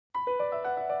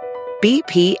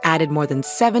BP added more than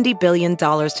 $70 billion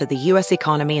to the U.S.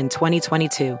 economy in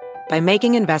 2022 by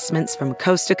making investments from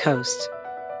coast to coast.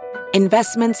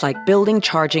 Investments like building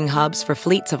charging hubs for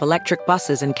fleets of electric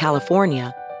buses in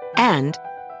California and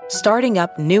starting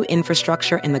up new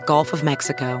infrastructure in the Gulf of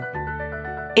Mexico.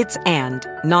 It's and,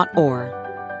 not or.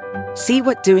 See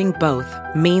what doing both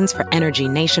means for energy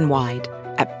nationwide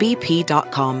at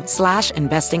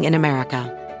bp.com/investing in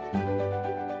America.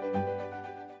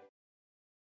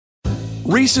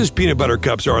 Reese's peanut butter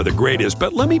cups are the greatest,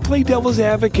 but let me play devil's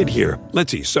advocate here.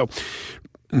 Let's see. So,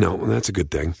 no, that's a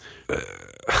good thing.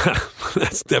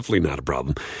 That's definitely not a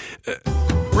problem.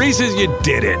 Reese's, you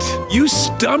did it. You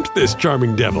stumped this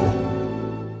charming devil.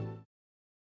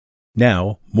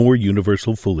 Now, more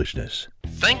universal foolishness.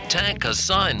 Think Tank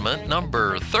assignment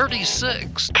number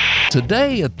 36.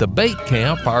 Today at the bait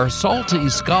camp, our salty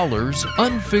scholars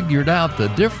unfigured out the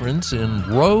difference in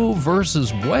Roe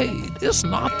versus Wade. It's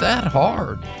not that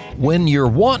hard. When you're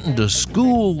wanting to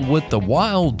school with the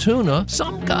wild tuna,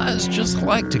 some guys just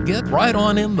like to get right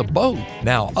on in the boat.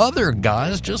 Now, other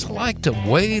guys just like to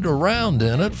wade around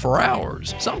in it for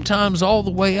hours, sometimes all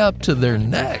the way up to their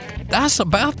neck. That's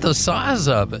about the size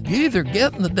of it. You either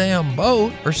get in the damn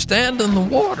boat or stand in the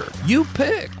water. You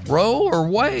pick, Roe or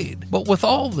Wade. But with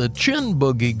all the chin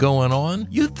boogie going on,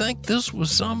 you'd think this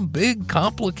was some big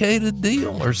complicated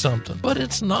deal or something. But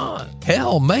it's not.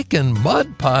 Hell, making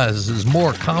mud pies is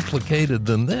more complicated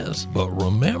than this. But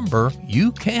remember,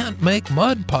 you can't make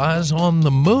mud pies on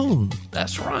the moon.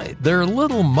 That's right. Their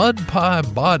little mud pie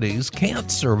bodies can't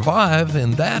survive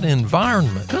in that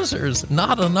environment because there's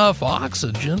not enough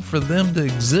oxygen for them to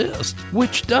exist,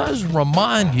 which does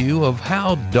remind you of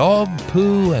how dog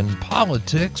poo and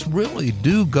politics really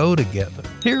do go together.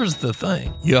 Here's the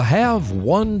thing. You have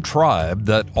one tribe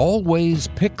that always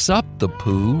picks up the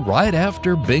poo right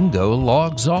after Bingo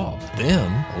logs off.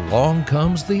 Then along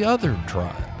comes the other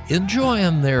tribe,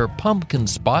 enjoying their pumpkin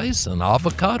spice and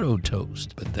avocado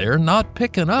toast. But they're not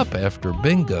picking up after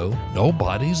Bingo.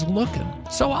 Nobody's looking.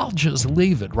 So I'll just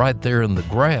leave it right there in the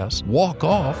grass, walk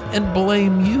off, and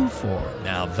blame you for it.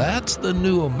 Now that's the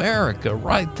new America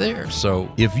right there.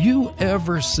 So if you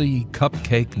ever see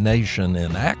Cupcake Nation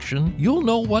in action, you'll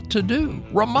know what to do.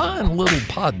 Remind little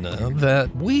Podna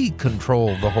that we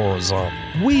control the horizontal.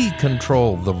 We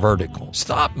control the vertical.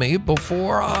 Stop me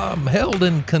before I'm held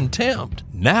in contempt.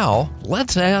 Now,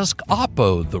 let's ask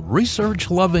Oppo, the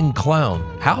research-loving clown,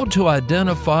 how to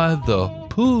identify the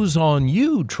Poos on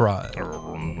You tribe.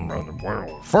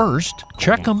 First,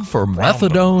 check them for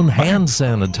methadone hand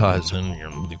sanitizer.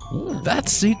 That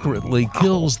secretly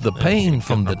kills the pain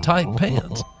from the tight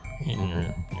pants.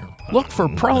 Look for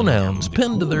pronouns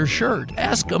pinned to their shirt.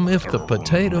 Ask them if the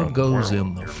potato goes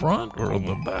in the front or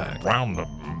the back.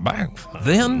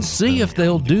 Then see if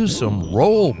they'll do some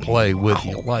role play with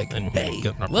you, like, hey,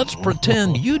 let's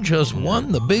pretend you just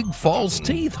won the big false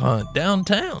teeth hunt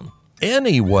downtown.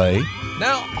 Anyway,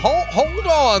 now hold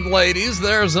on, ladies.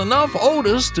 There's enough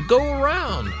Otis to go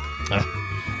around.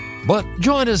 But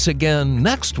join us again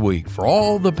next week for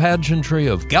all the pageantry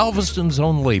of Galveston's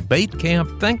only bait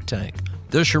camp think tank.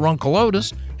 This is your Uncle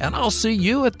Otis, and I'll see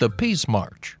you at the Peace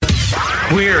March.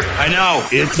 Weird, I know.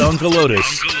 It's Uncle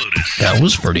Otis. That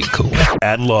was pretty cool.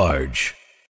 At large.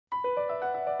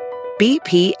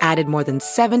 BP added more than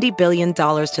 $70 billion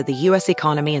to the U.S.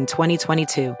 economy in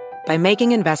 2022 by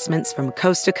making investments from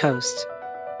coast to coast.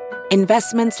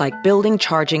 Investments like building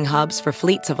charging hubs for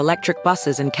fleets of electric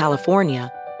buses in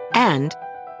California and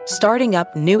starting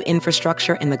up new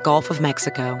infrastructure in the Gulf of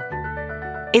Mexico.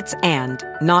 It's and,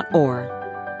 not or.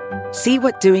 See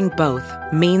what doing both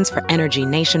means for energy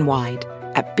nationwide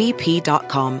at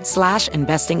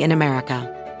bp.com/investing in America.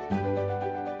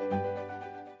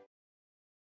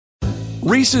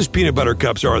 Reese's peanut butter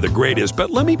cups are the greatest, but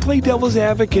let me play devil's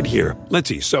advocate here. Let's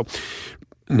see. So,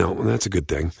 no, that's a good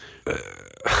thing.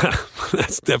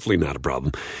 That's definitely not a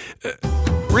problem.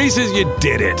 Reese's, you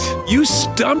did it. You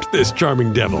stumped this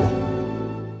charming devil.